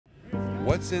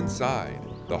What's inside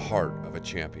the heart of a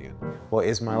champion? Well,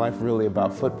 is my life really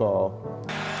about football?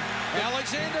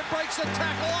 Alexander breaks the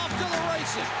tackle off to the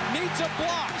races. Needs a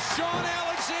block. Sean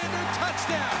Alexander,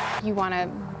 touchdown. You want to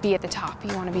be at the top.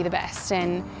 You want to be the best.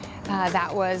 And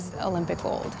that was Olympic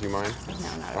gold. Do you mind? No,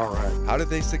 not at all. All right. How did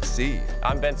they succeed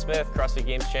I'm Ben Smith, CrossFit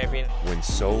Games champion. when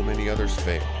so many others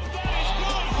failed?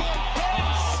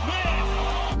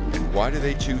 And why do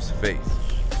they choose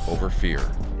faith over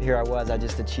fear? Here I was, I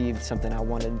just achieved something I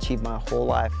wanted to achieve my whole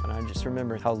life, and I just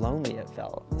remember how lonely it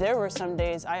felt. There were some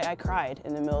days I cried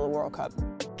in the middle of the World Cup.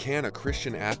 Can a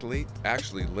Christian athlete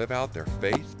actually live out their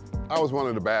faith? I was one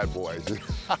of the bad boys.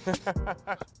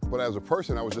 But as a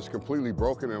person, I was just completely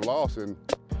broken and lost. And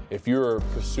if you're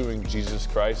pursuing Jesus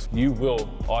Christ, you will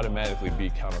automatically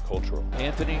be countercultural.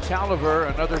 Anthony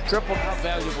Taliver, another triple. How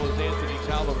valuable is Anthony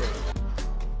Taliver?